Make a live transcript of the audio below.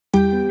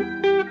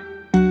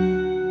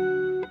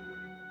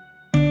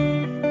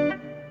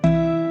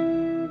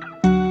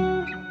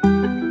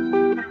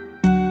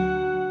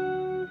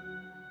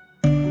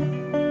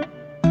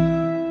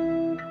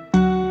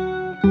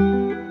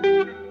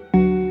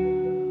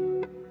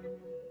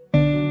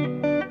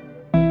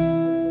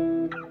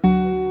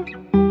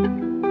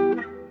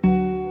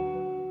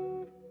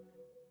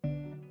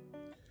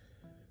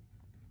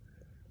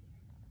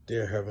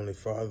Dear Heavenly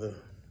Father,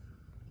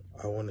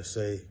 I want to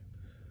say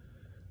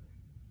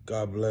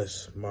God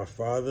bless my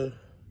father,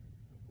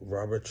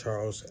 Robert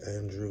Charles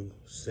Andrew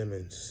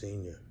Simmons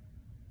Sr.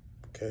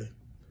 Okay?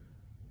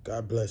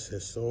 God bless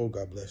his soul.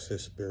 God bless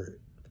his spirit.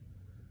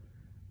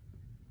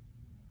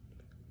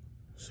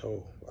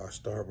 So I'll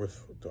start with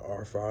the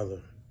Our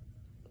Father.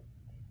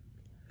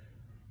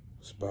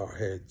 Let's bow our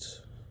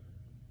heads.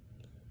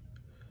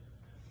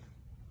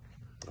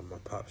 On my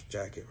pop's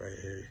jacket right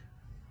here,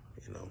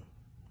 you know,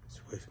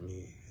 it's with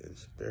me in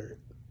spirit.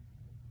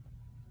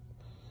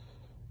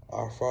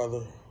 Our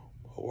Father,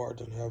 who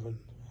art in heaven,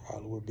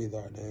 hallowed be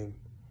thy name.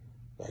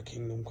 Thy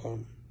kingdom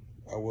come,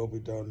 thy will be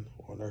done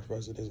on earth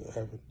as it is in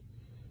heaven.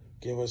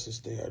 Give us this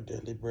day our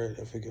daily bread,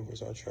 and forgive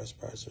us our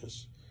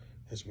trespasses,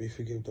 as we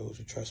forgive those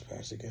who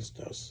trespass against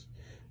us.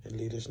 And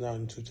lead us not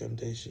into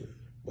temptation,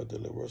 but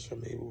deliver us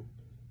from evil.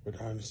 For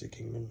thine is the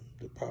kingdom,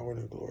 the power,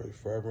 and the glory,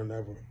 forever and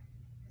ever.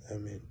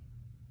 Amen.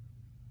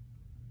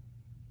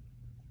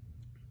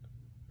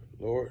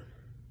 Lord,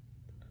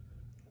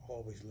 I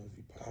always love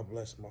you. God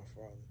bless my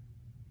father,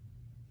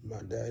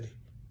 my daddy,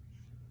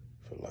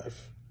 for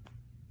life.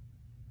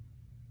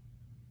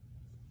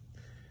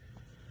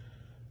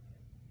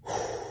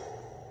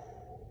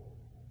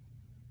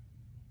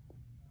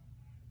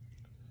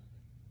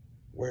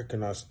 Where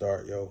can I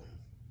start, yo?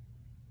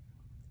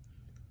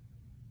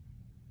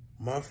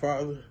 My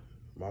father,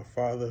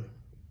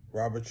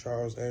 Robert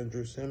Charles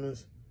Andrew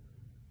Simmons,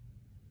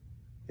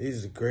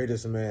 he's the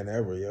greatest man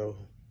ever, yo.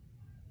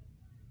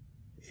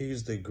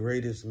 He's the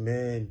greatest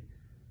man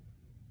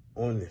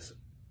on this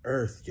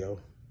earth,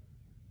 yo.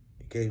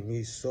 He gave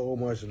me so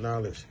much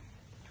knowledge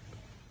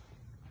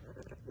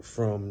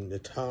from the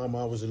time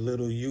I was a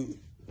little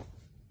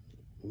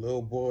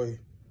boy,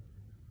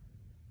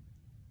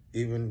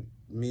 even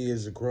me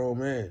as a grown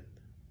man,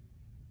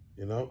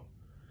 you know?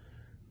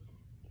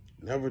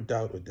 Never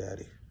doubt with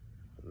daddy.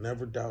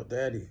 Never doubt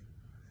daddy.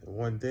 And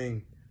one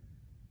thing,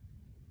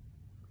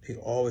 he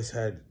always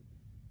had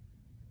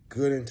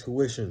good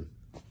intuition.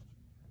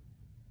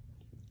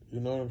 You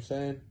know what I'm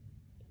saying?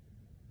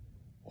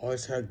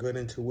 Always had good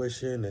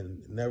intuition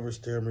and never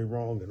steered me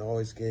wrong and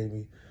always gave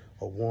me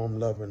a warm,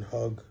 loving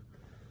hug.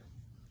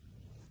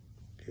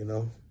 You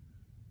know?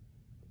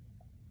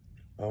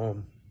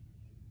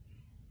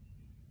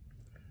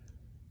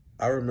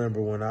 I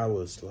remember when I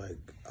was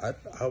like,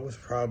 I was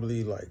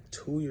probably like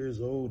 2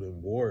 years old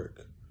in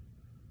Warwick.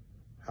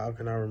 How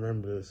can I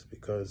remember this?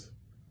 Because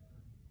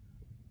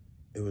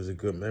it was a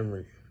good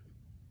memory.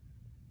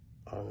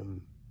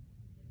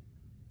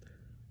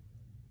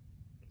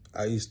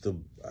 I used to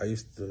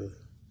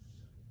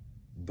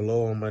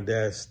blow on my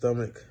dad's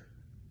stomach,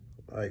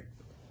 like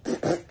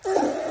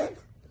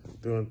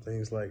doing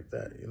things like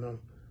that, you know?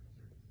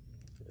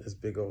 His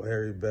big old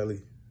hairy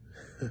belly.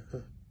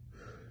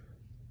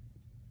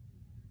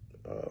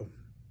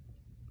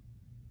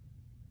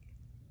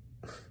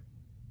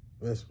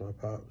 Miss my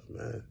pops,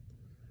 man.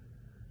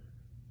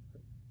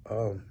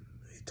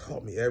 He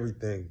taught me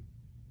everything.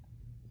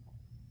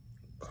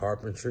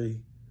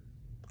 Carpentry,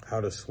 how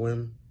to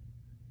swim.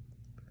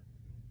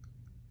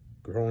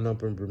 Growing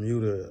up in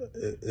Bermuda,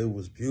 it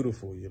was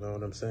beautiful, you know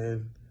what I'm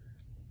saying?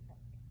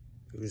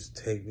 He used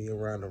to take me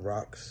around the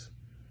rocks,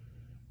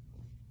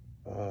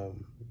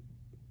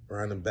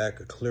 around the back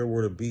of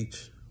Clearwater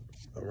Beach.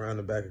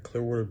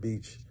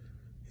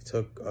 He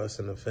took us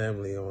and the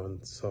family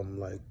on some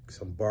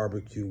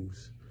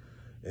barbecues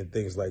and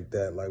things like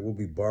that. Like, we'll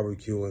be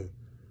barbecuing,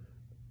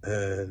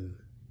 and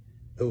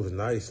it was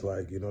nice,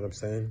 like, you know what I'm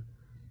saying?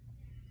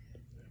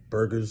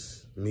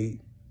 Burgers,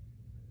 meat.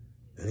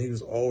 And he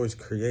was always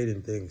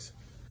creating things.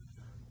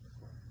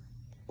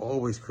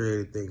 Always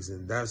created things.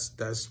 And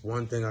that's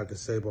one thing I can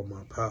say about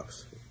my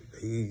pops.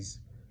 He's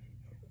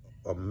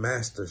a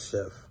master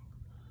chef.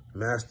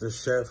 Master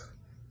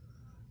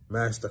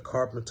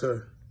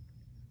carpenter.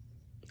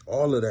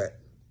 All of that.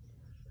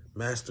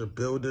 Master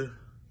builder.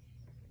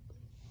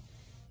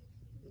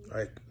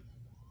 Like,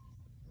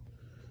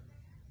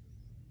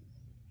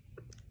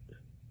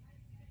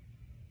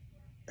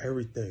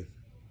 everything.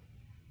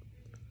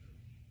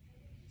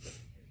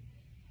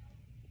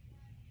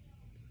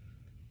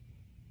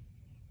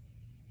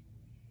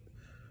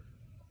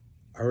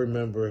 I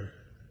remember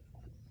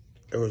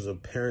there was a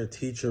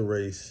parent-teacher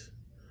race.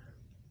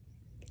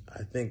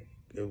 I think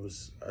I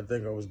was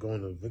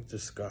going to Victor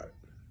Scott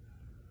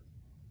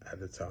at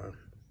the time.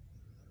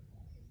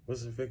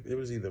 It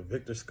was either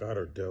Victor Scott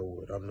or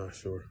Delwood, I'm not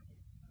sure.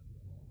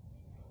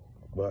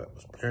 But it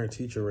was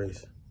parent-teacher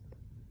race.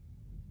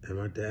 And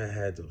my dad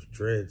had those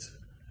dreads.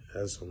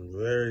 Had some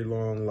very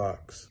long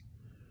locks.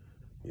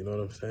 You know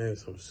what I'm saying?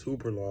 Some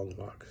super long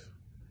locks.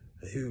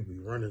 And he would be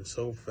running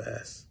so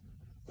fast.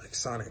 Like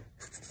Sonic.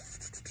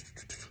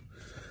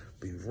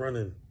 Be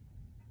running.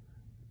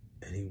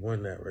 And he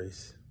won that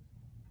race.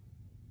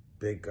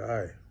 Big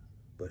guy.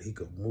 But he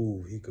could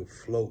move. He could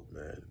float,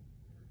 man.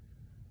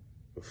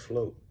 Could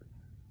float.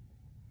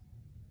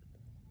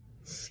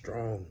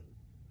 Strong.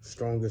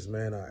 Strongest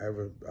man I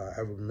ever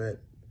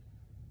met.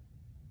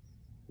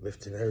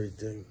 Lifting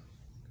everything.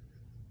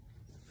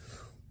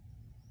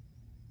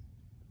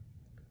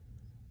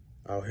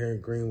 out here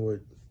in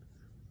Greenwood,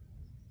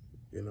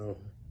 you know,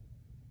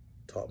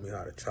 taught me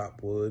how to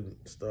chop wood and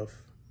stuff.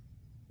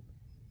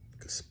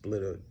 Could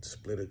split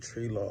a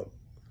tree log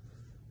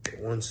with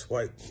one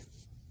swipe.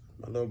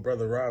 My little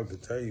brother Rob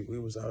could tell you, we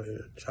was out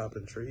here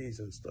chopping trees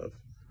and stuff.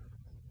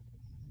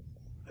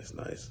 That's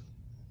nice.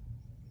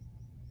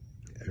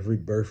 Every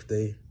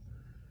birthday,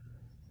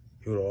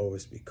 he would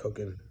always be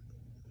cooking,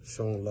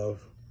 showing love,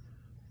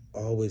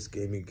 always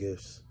gave me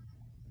gifts.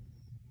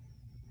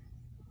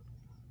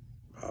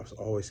 Pops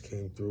always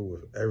came through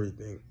with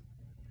everything.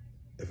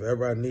 If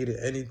ever I needed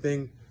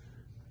anything,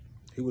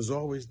 he was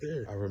always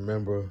there. I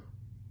remember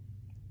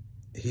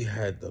he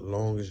had the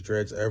longest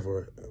dreads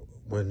ever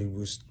when he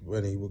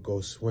would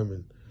go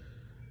swimming.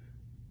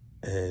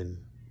 And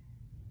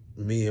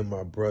me and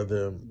my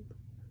brother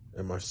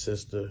and my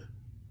sister,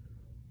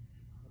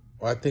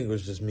 well, I think it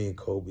was just me and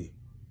Kobe,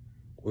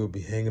 we would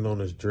be hanging on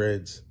his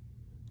dreads,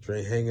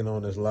 hanging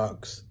on his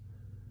locks,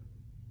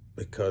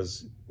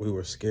 because we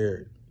were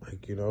scared.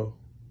 Like, you know,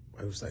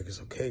 I was like,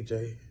 it's okay,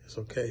 Jay, it's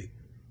okay.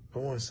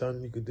 Come on,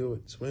 son, you could do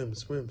it. Swim,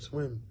 swim,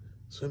 swim.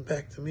 Swim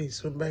back to me,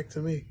 swim back to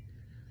me.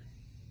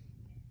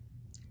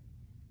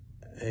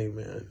 Hey,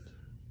 man.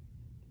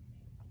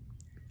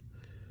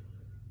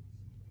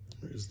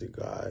 Here's the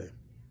guy.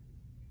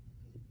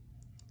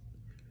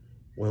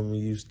 When we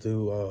used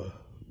to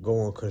go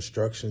on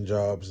construction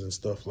jobs and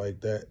stuff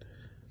like that,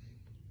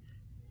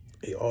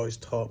 he always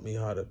taught me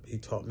how to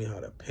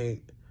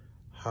paint,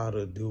 how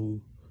to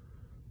do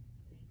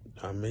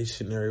our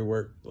masonry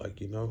work, like,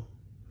 you know,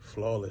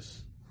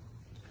 flawless.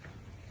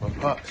 My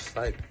pops,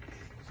 like,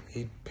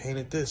 he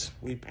painted this.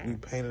 We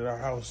painted our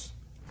house.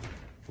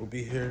 We'll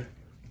be here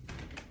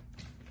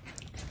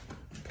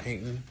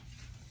painting,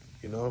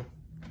 you know,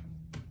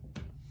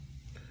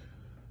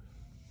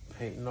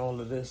 painting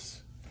all of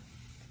this.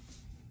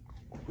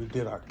 We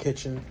did our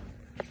kitchen,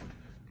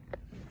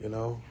 you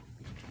know.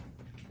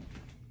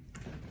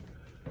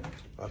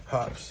 My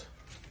pops,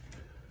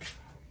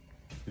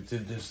 we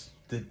did this,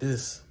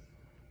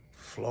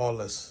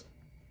 flawless.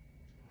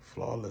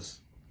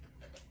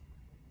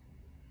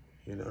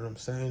 You know what I'm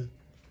saying?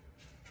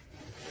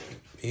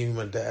 Me and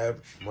my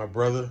dad, my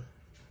brother,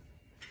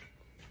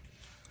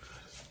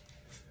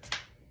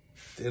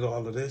 did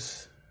all of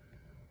this.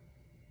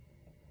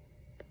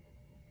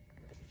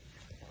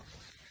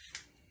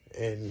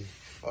 And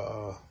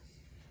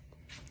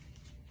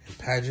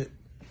Paget,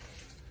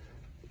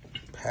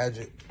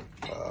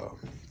 he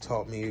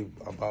taught me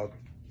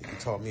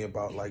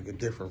about like the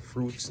different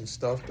fruits and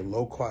stuff, the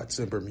loquats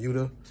in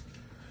Bermuda,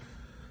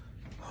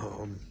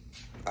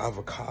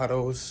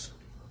 avocados,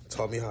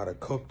 taught me how to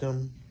cook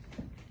them,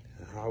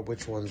 and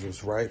which ones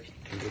was right,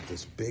 and get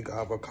this big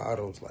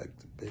avocados, like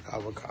the big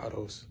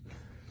avocados,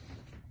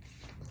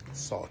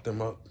 salt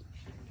them up,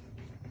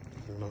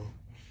 you know.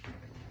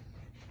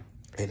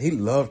 And he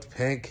loved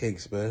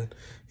pancakes, man.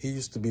 He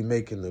used to be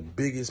making the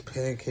biggest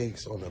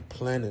pancakes on the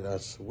planet, I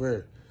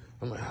swear.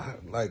 I'm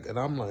like,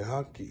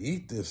 how can you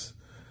eat this?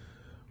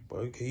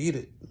 But you can eat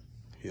it,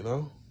 you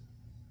know?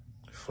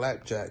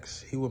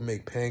 Flapjacks. He would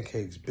make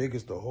pancakes big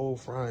as the whole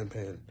frying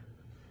pan.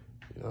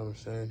 You know what I'm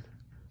saying?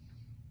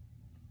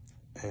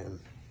 And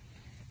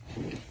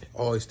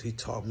he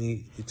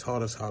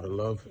taught us how to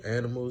love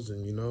animals,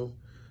 and, you know,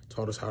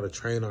 taught us how to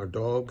train our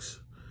dogs.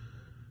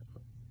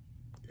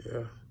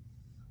 Yeah.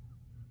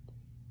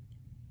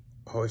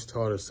 Always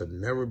taught us to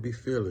never be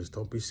fearless.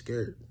 Don't be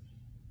scared.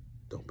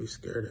 Don't be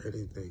scared of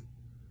anything.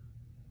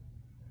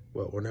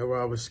 Well, whenever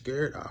I was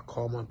scared, I'd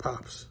call my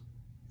pops,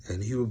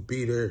 and he would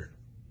be there.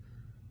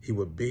 He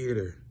would be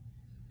there.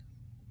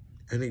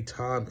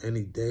 Anytime,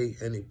 any day,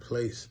 any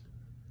place.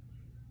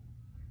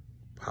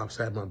 Pops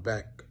had my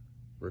back,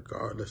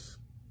 regardless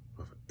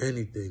of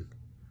anything.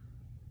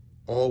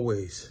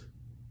 Always.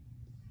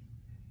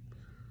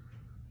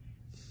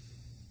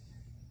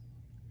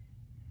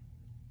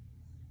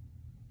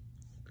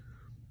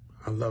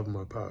 I love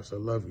my pops. I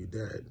love you,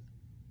 Dad.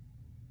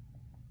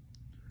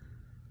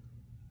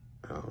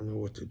 I don't know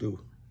what to do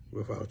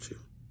without you.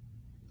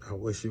 I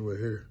wish you were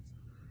here.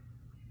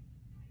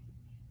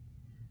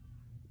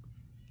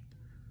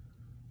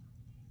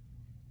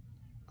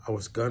 I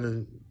was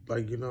gunning,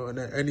 like, you know, and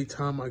any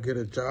time I get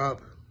a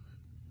job,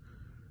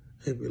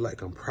 he'd be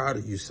like, I'm proud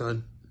of you,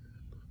 son.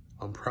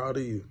 I'm proud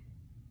of you.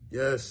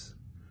 Yes.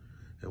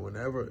 And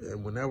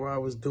whenever I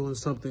was doing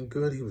something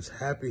good, he was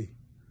happy.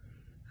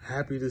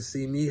 Happy to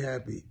see me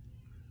happy,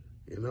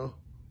 you know?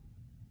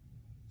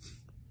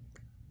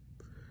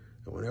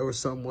 And whenever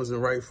something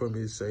wasn't right for me,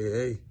 he'd say,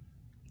 hey,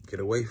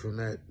 get away from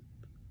that.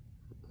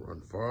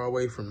 Run far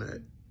away from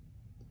that.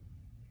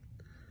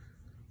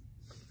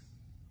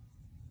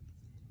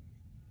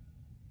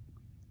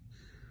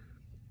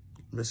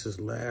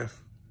 Mrs.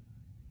 Laugh,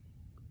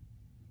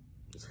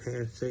 his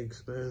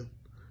handshakes, man,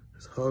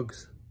 his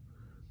hugs.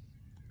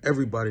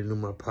 Everybody knew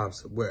my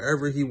pops.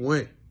 Wherever he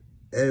went,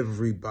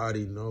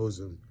 everybody knows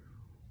him.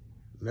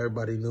 And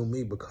everybody knew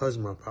me because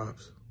of my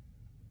pops.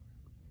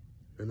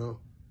 You know?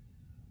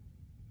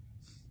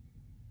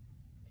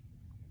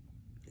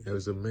 It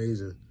was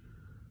amazing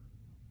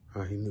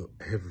How he knew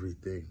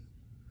everything.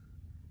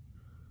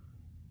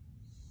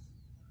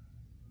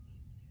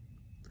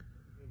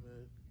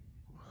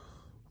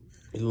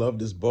 He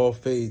loved his ball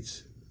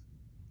fades,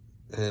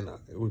 and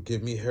it would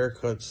give me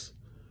haircuts,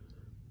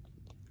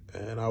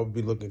 and I would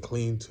be looking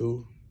clean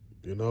too.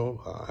 You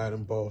know, I had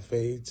him ball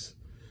fades,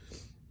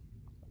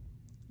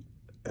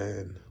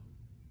 and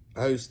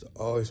I used to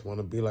always want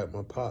to be like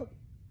my pop,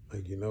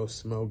 like, you know,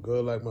 smell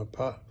good like my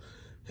pop.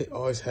 He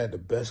always had the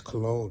best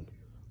cologne.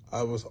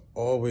 I was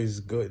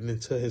always getting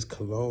into his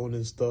cologne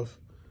and stuff.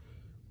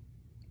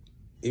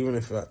 Even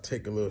if I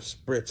take a little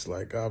spritz,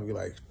 like I'll be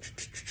like,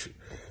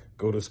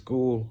 go to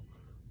school.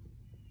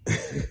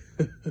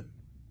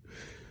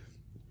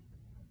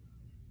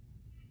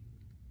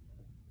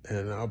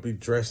 And I'll be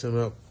dressing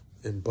up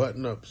in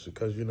button-ups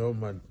because, you know,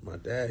 my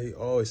dad, he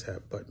always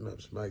had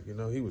button-ups. Like, you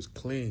know, he was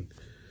clean.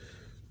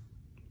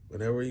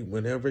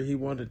 Whenever he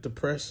wanted to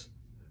press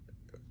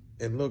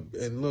and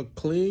look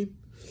clean,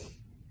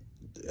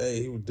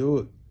 hey, he would do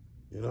it.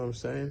 You know what I'm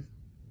saying?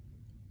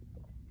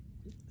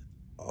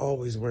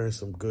 Always wearing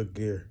some good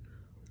gear,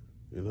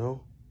 you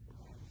know?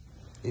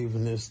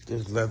 Even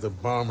this leather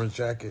bomber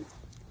jacket,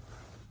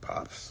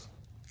 Pops.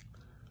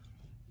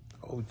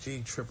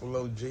 OG, triple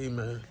OG,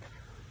 man.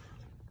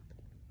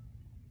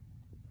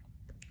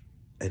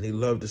 And he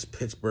loved his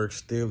Pittsburgh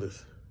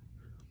Steelers.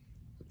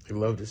 He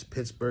loved his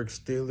Pittsburgh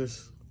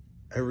Steelers.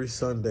 Every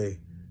Sunday,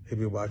 he'd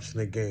be watching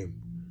the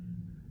game.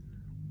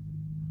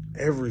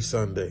 Every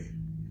Sunday.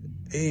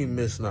 He ain't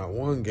missed not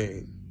one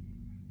game.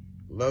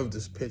 Loved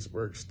his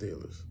Pittsburgh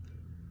Steelers.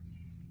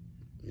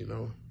 You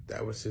know,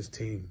 that was his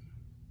team.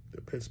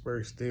 The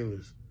Pittsburgh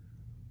Steelers.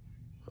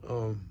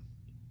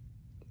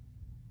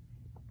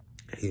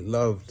 He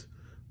loved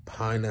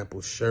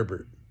pineapple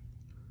sherbet.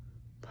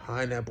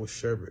 Pineapple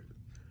sherbet.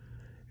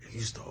 He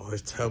used to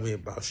always tell me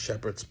about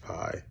shepherd's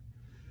pie.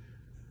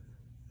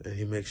 And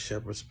he makes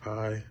shepherd's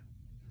pie.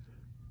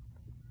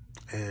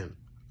 And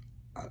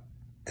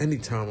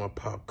anytime my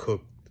pop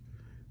cooked,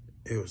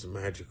 it was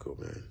magical,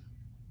 man.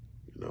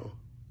 You know,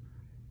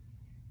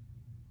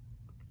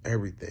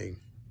 everything.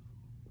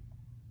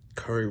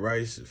 Curry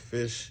rice,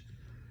 fish,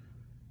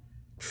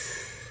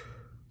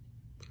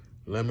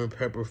 lemon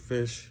pepper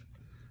fish,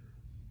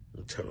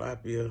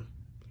 tilapia,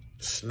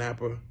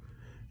 snapper.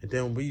 And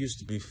then we used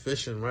to be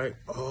fishing, right?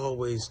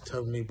 Always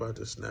telling me about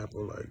the snapper,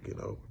 like, you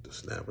know, the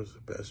snapper's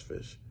the best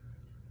fish.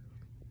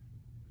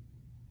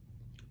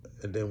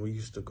 And then we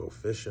used to go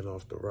fishing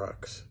off the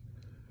rocks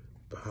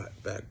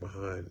back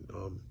behind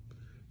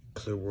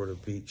Clearwater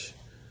Beach.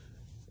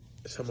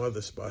 Some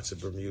other spots in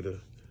Bermuda,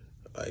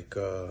 like,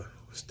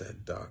 what's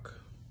that dock?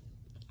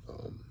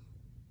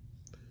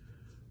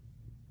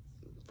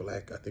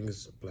 I think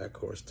it's Black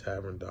Horse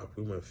Tavern dock.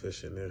 We went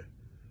fishing there.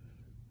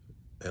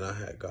 And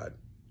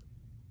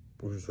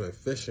we went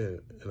fishing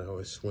and I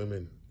was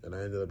swimming and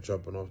I ended up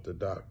jumping off the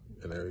dock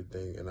and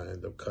everything and I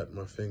ended up cutting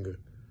my finger.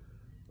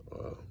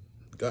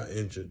 Got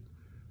injured,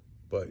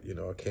 but, you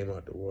know, I came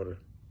out the water,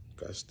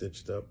 got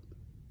stitched up.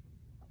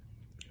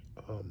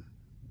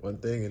 One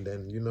thing, and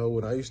then, you know,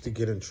 when I used to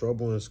get in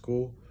trouble in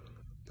school,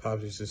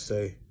 Pops used to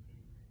say,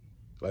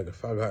 like,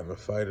 if I got in a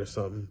fight or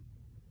something,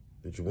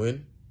 did you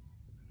win?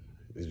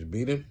 Did you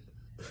beat him?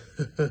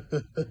 It's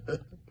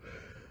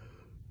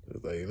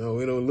like, you know,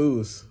 we don't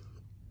lose.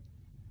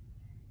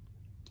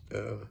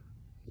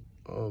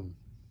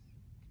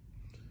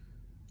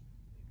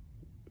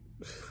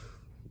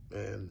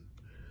 Man.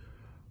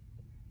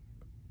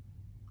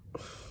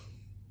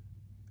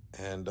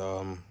 And,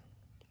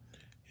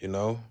 you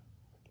know,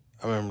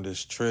 I remember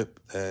this trip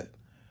that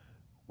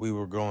we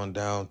were going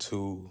down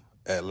to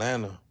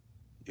Atlanta,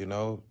 you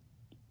know,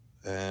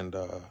 and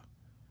there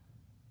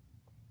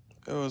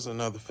was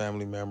another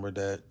family member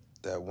that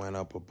went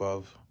up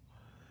above,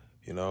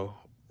 you know,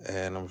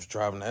 and I was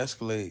driving the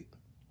Escalade.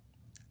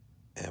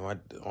 And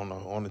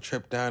on the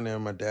trip down there,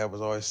 my dad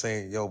was always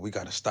saying, yo, we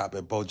got to stop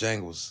at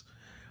Bojangles.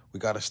 We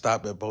got to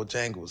stop at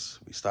Bojangles.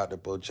 We stopped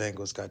at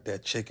Bojangles, got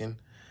that chicken,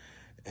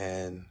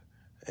 and,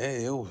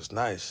 hey, it was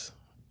nice,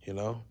 you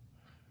know.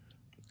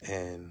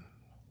 And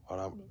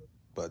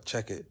but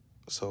check it.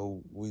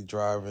 So we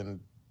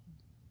driving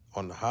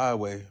on the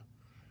highway,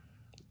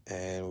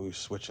 and we were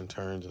switching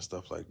turns and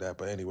stuff like that.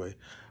 But anyway,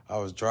 I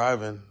was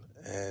driving,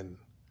 and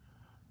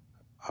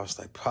I was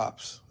like,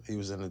 Pops. He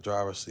was in the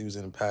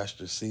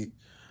passenger seat.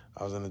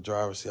 I was in the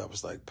driver's seat. I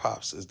was like,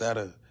 Pops, is that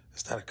a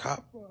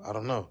cop? I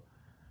don't know.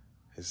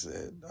 He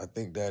said, I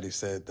think Daddy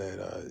said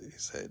that, he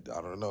said,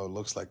 I don't know, it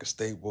looks like a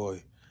state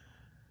boy.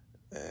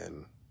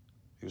 And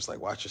he was like,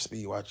 watch your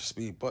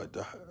speed. But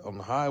on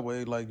the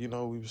highway, like, you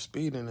know, we were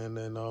speeding, and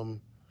then,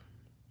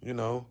 you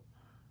know,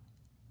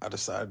 I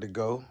decided to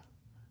go.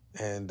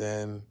 And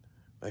then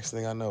next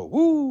thing I know,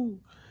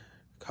 woo,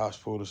 cops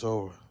pulled us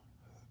over.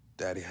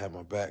 Daddy had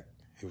my back.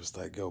 He was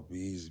like, yo, be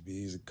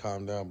easy,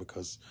 calm down,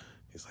 because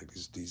he's like,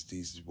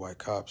 these white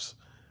cops.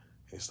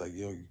 It's like,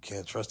 yo, you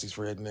can't trust these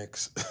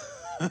rednecks.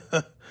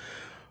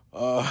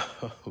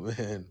 Oh,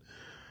 man.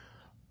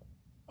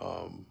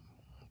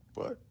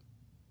 But,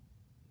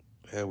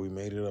 yeah, we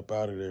made it up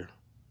out of there,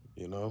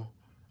 you know?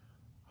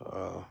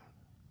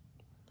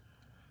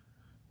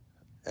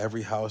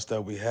 Every house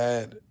that we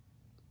had,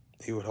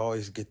 he would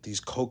always get these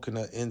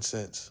coconut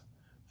incense,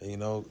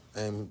 and,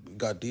 and we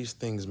got these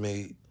things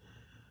made.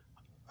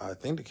 I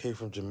think they came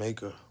from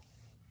Jamaica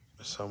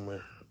or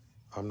somewhere.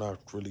 I'm not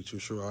really too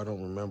sure. I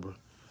don't remember.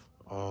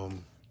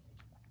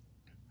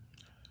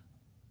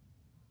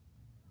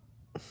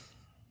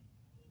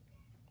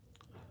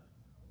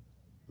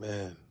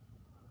 Man,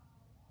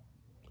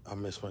 I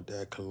miss my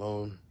dad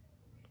cologne.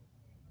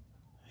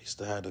 He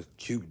still had the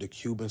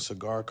Cuban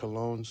cigar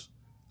colognes.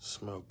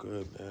 Smelled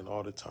good, man,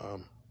 all the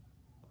time.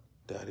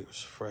 Daddy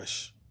was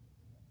fresh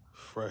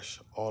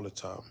all the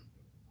time.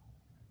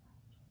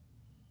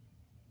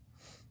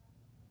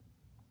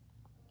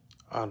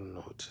 I don't know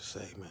what to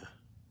say, man.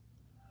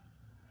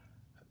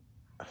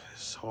 There's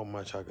so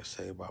much I could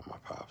say about my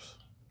pops.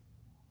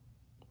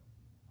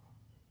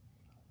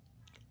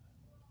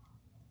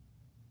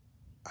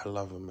 I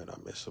love him and I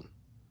miss him.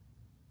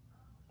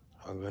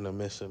 I'm gonna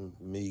miss him,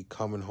 me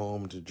coming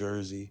home to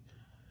Jersey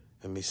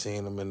and me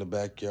seeing him in the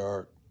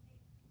backyard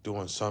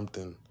doing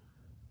something,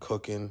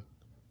 cooking,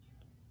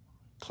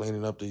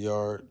 cleaning up the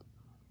yard.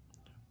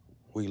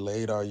 We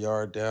laid our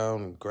yard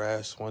down,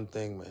 grass, one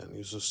thing, man. He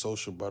was a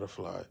social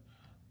butterfly.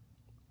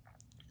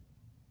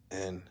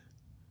 And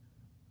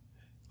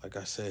like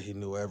I said, he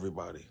knew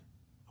everybody,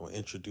 or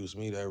introduced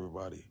me to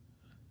everybody.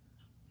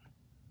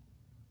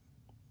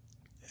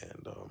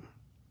 And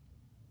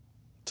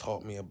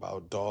taught me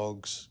about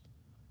dogs,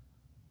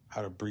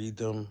 how to breed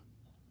them,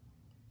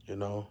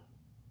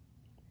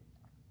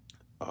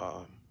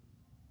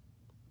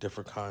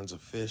 different kinds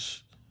of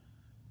fish.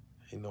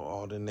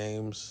 All the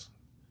names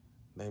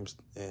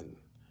and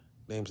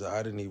names that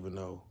I didn't even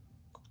know.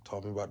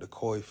 Taught me about the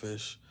koi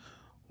fish.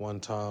 One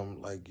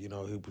time, he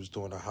was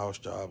doing a house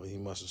job and he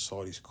must have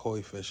saw these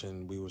koi fish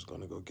and we was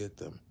gonna go get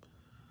them.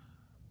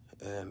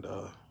 And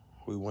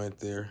we went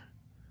there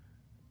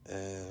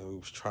and we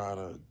was trying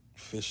to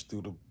fish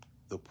through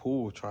the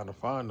pool trying to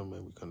find them,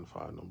 and we couldn't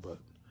find them. But,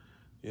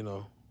 yeah.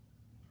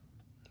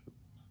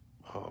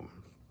 Oh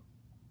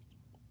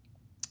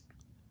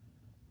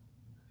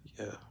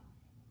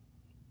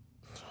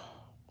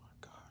my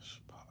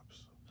gosh,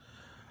 Pops.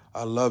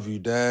 I love you,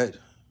 Dad.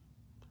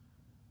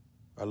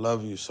 I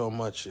love you so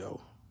much, yo.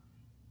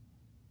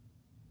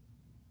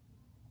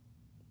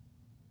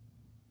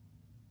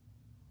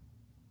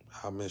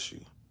 I miss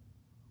you.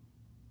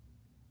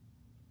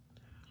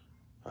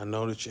 I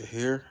know that you're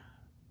here,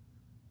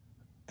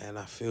 and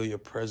I feel your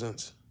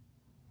presence,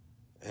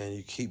 and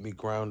you keep me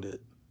grounded.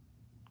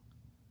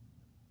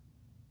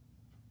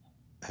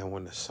 And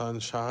when the sun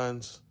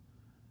shines,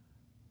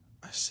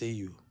 I see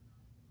you.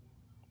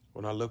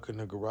 When I look in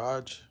the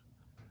garage,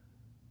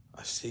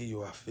 I see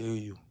you, I feel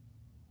you.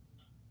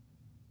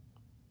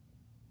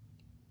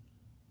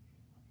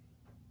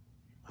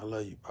 I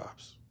love you,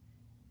 Pops.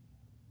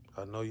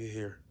 I know you're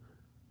here.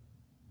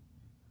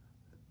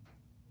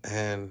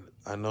 And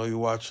I know you're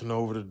watching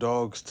over the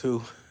dogs,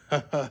 too.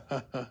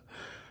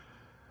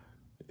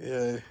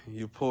 Yeah,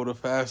 you pulled a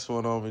fast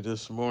one on me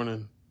this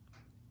morning.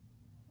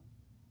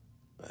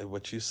 Like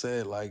what you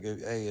said,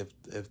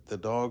 if the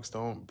dogs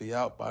don't be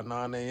out by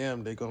 9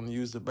 a.m., they're going to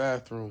use the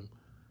bathroom.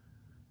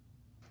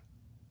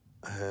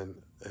 And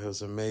it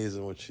was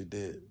amazing what you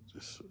did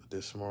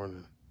this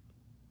morning.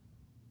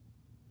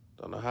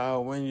 Don't know how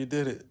or when you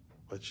did it,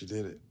 but you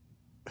did it.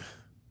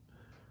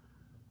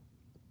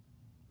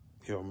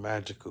 You're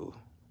magical.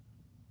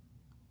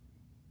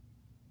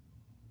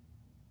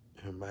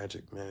 You're a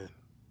magic man.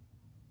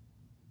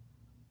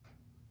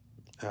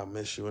 I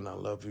miss you and I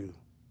love you.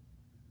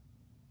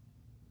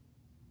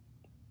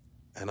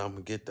 And I'm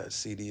going to get that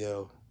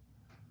CDL.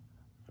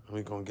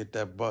 We're going to get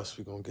that bus.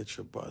 We're going to get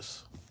your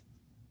bus.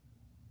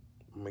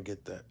 I'm going to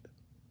get that.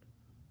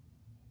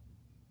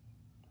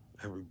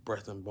 Every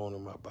breath and bone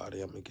in my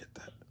body, I'm going to get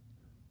that.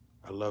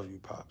 I love you,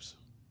 Pops.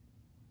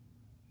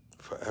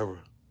 Forever.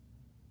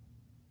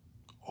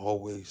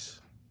 Always.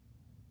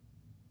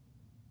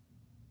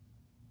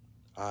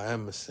 I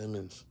am a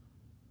Simmons.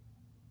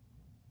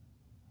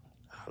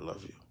 I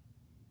love you.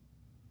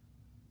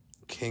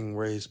 King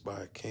raised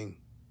by a king.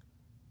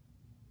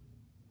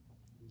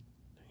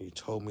 You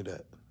told me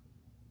that.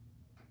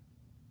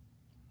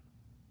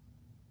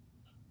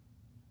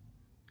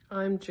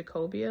 I'm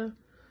Jacobia,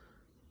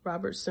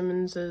 Robert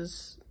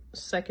Simmons'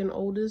 second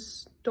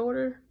oldest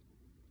daughter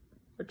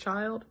or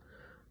child.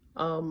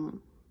 I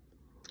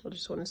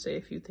just want to say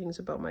a few things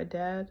about my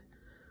dad.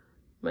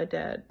 My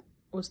dad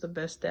was the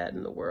best dad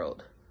in the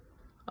world.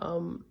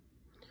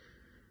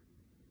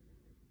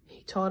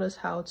 He taught us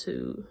how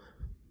to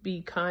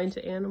be kind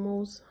to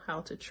animals,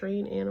 how to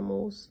train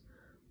animals.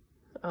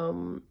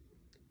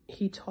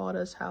 He taught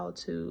us how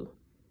to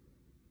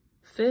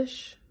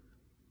fish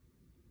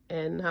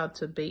and how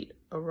to bait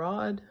a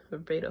rod or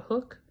bait a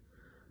hook,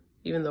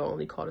 even though I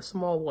only caught a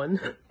small one,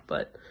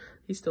 but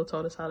he still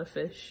taught us how to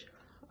fish.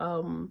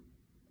 My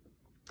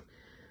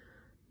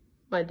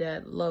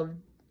dad loved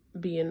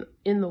being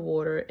in the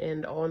water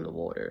and on the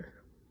water.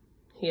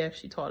 He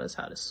actually taught us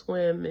how to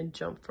swim and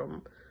jump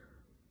from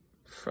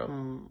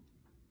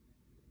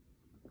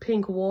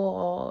pink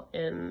wall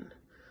and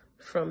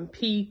from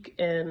Peak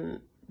and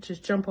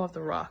just jump off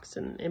the rocks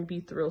and be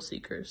thrill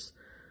seekers.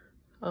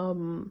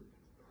 My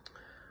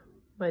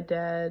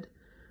dad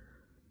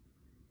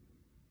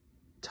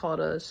taught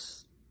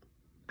us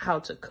how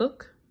to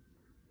cook,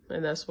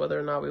 and that's whether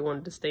or not we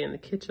wanted to stay in the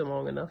kitchen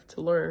long enough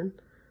to learn.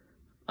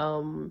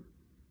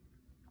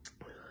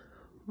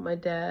 My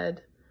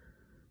dad,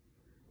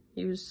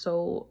 he was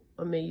so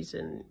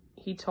amazing.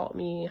 He taught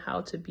me how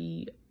to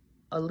be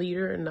a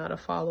leader and not a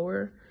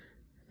follower,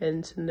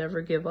 and to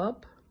never give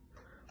up.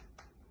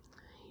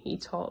 He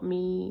taught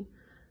me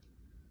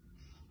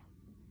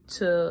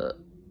to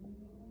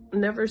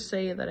never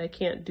say that I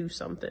can't do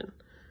something.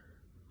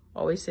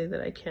 Always say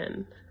that I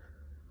can.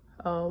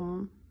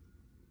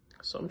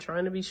 So I'm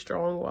trying to be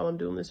strong while I'm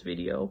doing this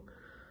video.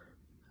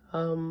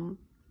 My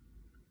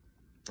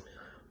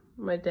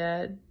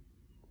dad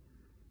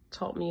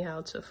taught me how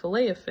to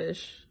fillet a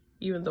fish,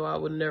 even though I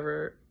would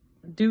never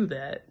do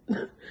that.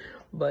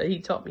 But he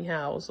taught me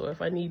how. So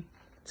if I need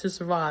to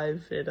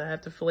survive and I have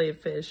to fillet a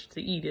fish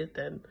to eat it,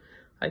 then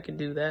I can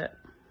do that.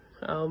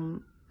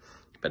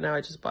 But now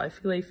I just buy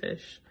fillet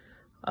fish.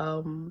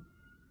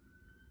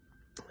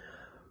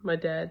 My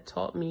dad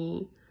taught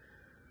me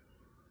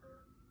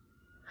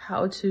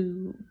how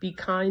to be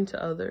kind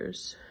to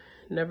others,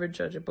 never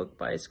judge a book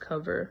by its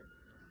cover,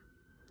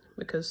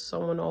 because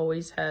someone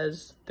always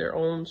has their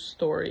own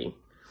story.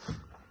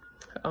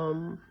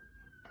 My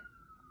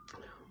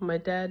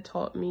dad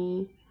taught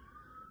me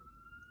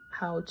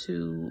how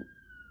to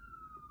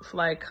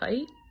fly a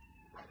kite.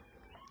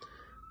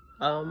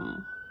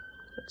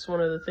 That's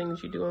one of the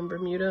things you do in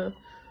Bermuda.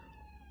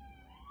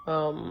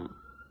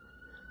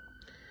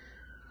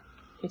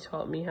 He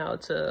taught me how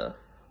to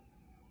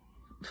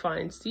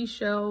find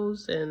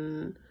seashells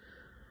and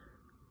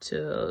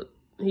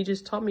he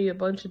just taught me a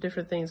bunch of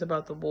different things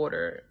about the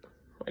water.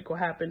 Like what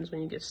happens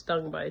when you get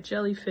stung by a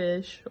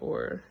jellyfish,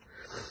 or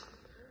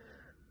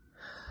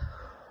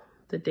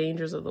the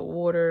dangers of the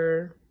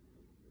water,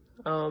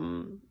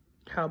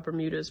 how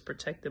Bermuda is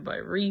protected by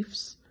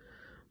reefs.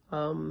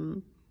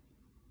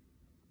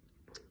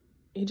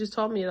 He just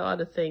taught me a lot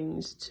of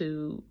things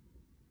to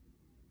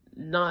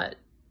not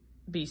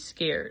be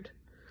scared,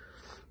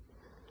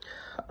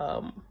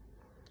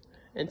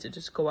 and to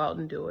just go out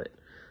and do it.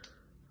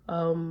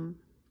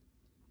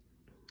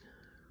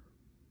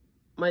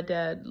 My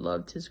dad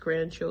loved his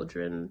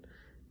grandchildren.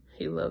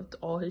 He loved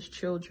all his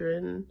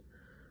children.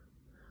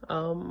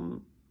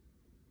 My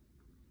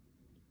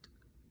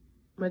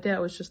dad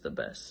was just the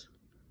best.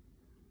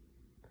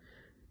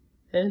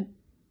 And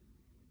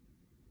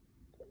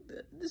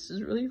this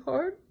is really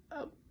hard.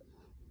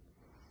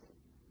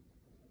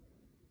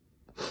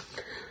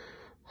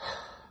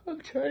 I'm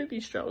trying to be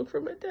strong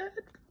for my dad,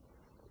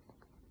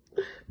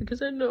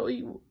 because I know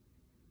he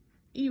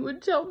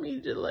would tell me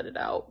to let it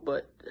out,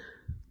 but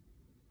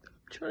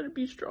I'm trying to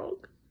be strong.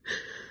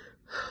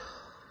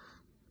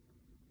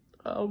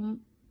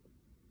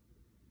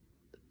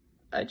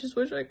 I just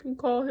wish I could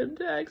call him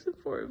to ask him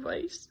for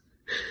advice.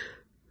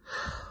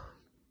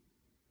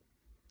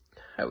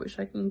 I wish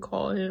I could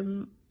call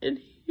him and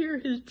hear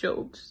his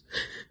jokes,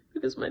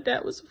 because my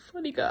dad was a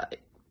funny guy.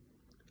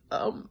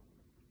 I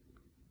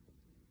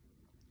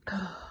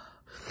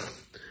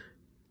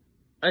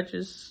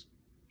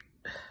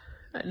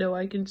know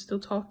I can still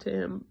talk to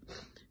him,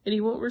 and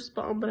he won't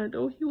respond, but I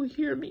know he will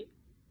hear me.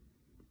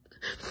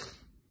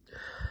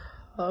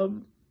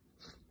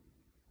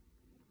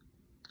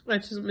 I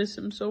just miss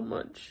him so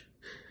much.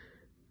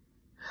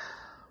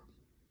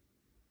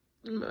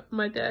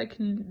 My dad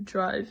can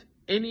drive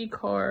any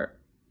car,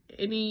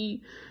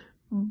 any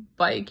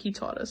bike. He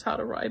taught us how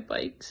to ride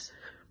bikes.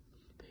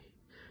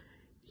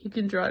 He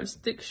can drive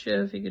stick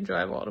shift, he can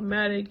drive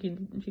automatic, he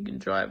can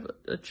drive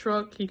a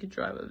truck, he can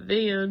drive a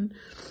van,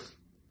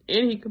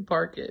 and he can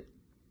park it.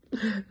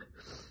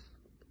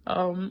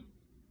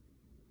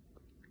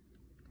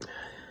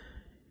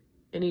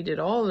 And he did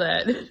all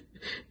that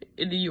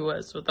in the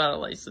US without a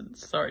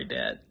license. Sorry,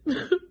 Dad.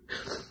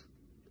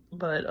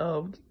 But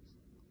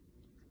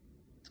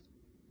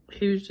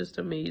he was just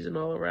amazing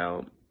all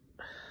around.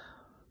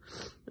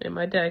 And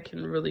my dad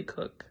can really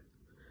cook.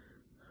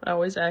 I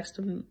always asked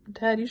him,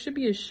 Dad, you should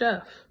be a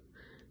chef.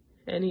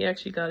 And he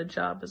actually got a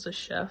job as a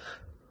chef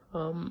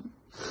for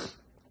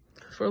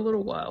a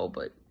little while,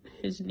 but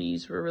his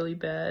knees were really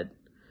bad.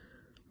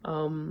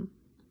 I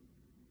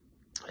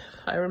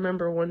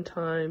remember one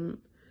time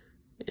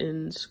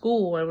in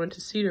school, I went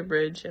to Cedar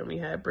Bridge, and we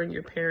had Bring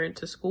Your Parent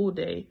to School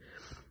Day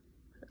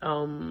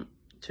to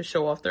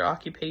show off their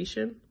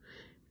occupation.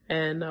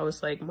 And I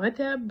was like, my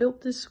dad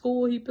built this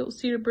school. He built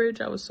Cedar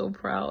Bridge. I was so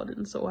proud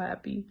and so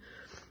happy.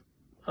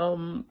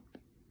 And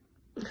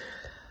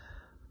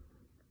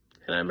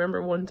I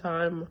remember one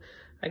time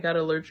I got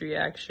an allergic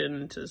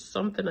reaction to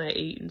something I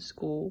ate in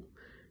school.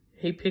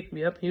 He picked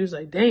me up and he was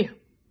like, damn,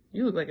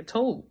 you look like a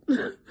toad.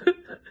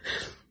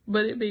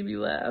 But it made me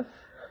laugh.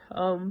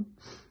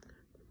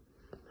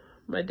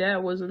 My dad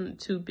wasn't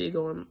too big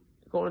on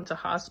going to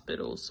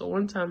hospitals. So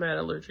one time I had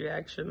an allergic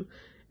reaction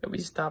And we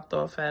stopped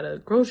off at a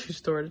grocery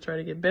store to try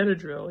to get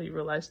Benadryl. He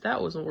realized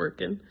that wasn't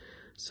working.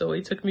 So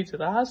he took me to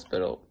the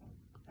hospital.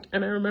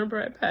 And I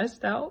remember I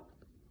passed out.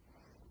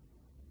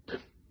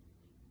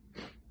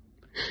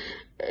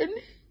 And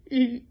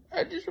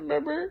I just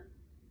remember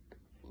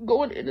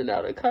going in and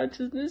out of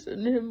consciousness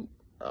and him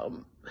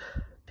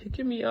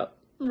picking me up,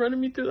 running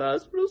me through the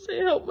hospital,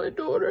 saying, "Help my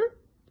daughter."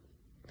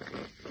 I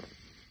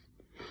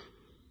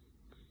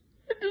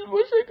just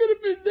wish I could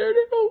have been there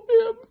to help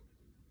him.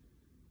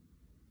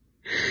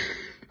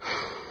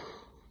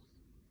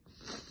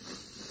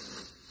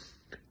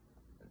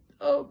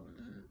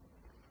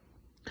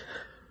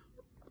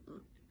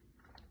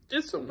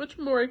 There's so much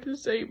more I can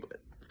say, but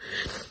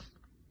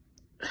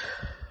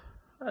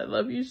I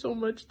love you so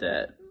much,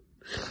 Dad.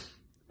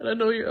 And I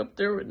know you're up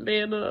there with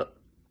Nana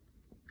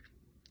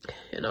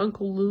and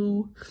Uncle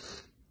Lou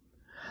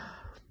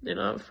and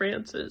Aunt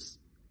Frances.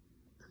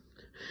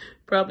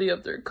 Probably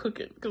up there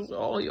cooking, because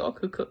all y'all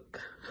could cook.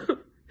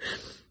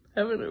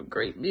 Having a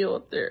great meal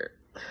up there.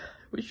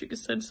 Wish you could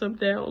send some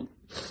down.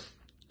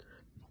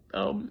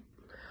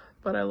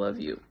 But I love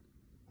you.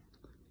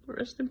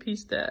 Rest in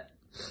peace, Dad.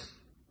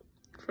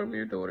 From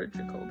your daughter,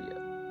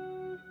 Jacobia.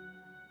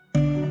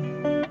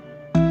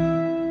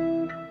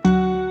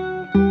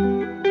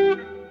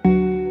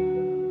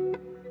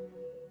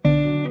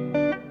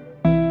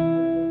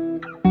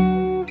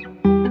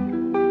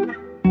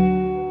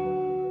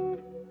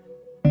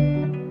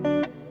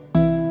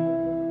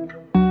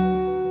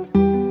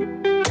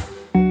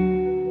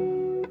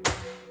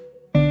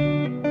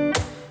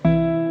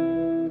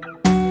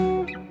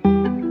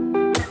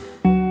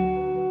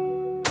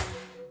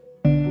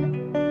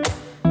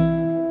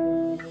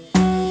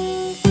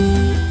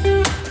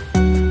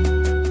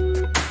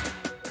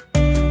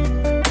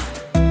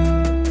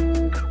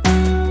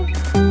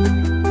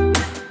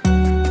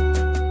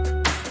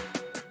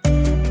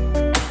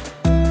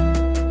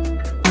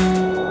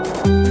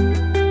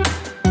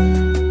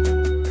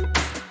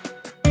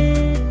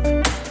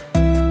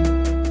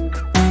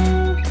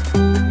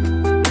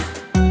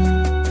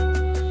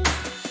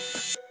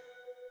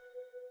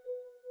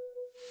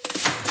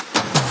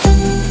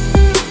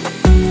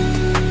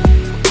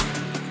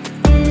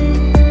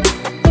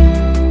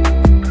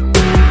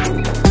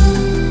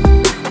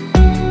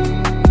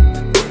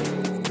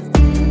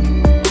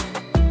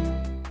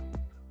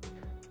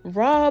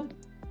 Rob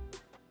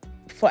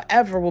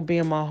forever will be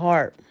in my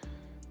heart.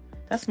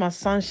 That's my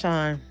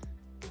sunshine.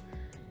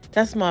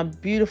 That's my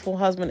beautiful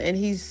husband, and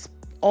he's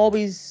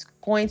always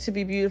going to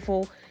be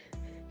beautiful.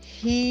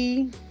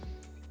 He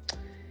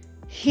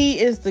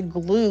is the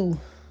glue.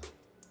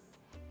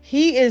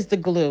 He is the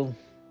glue.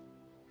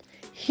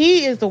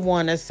 He is the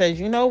one that says,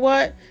 "You know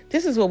what?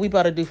 This is what we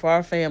got to do for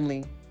our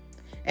family."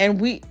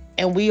 And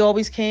we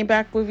always came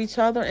back with each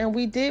other, and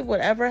we did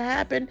whatever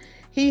happened.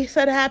 He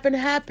said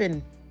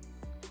happened.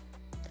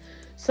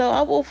 So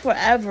I will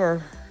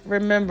forever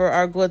remember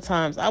our good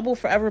times. I will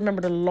forever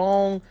remember the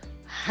long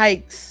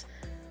hikes,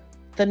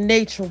 the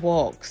nature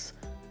walks,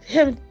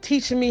 him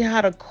teaching me how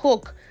to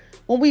cook.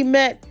 When we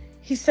met,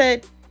 he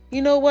said,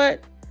 "You know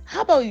what? How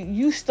about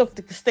you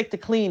stick to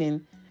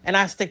cleaning and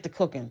I stick to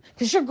cooking?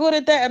 Because you're good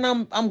at that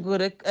and I'm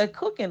good at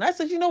cooking." I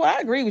said, "You know what?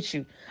 I agree with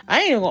you. I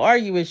ain't even gonna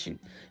argue with you."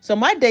 So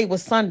my day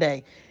was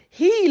Sunday.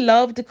 He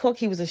loved to cook.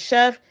 He was a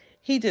chef.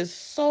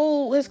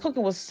 His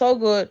cooking was so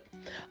good.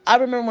 I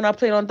remember when I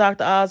played on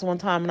Dr. Oz one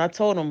time and I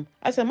told him,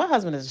 I said, "My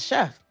husband is a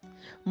chef.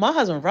 My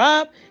husband,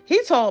 Rob,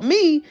 he taught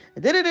me,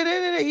 and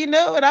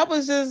I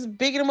was just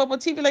bigging him up on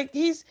TV. Like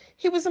he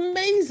was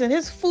amazing.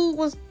 His food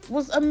was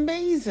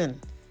amazing."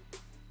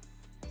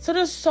 So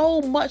there's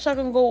so much I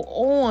can go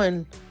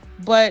on,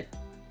 but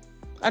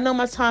I know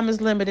my time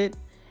is limited,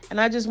 and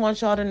I just want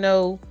y'all to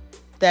know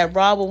that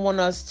Rob will want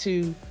us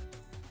to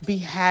be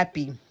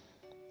happy,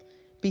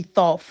 be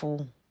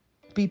thoughtful,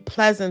 be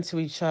pleasant to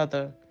each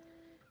other,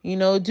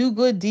 do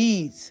good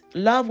deeds,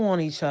 love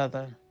on each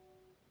other.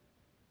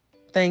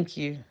 Thank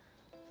you.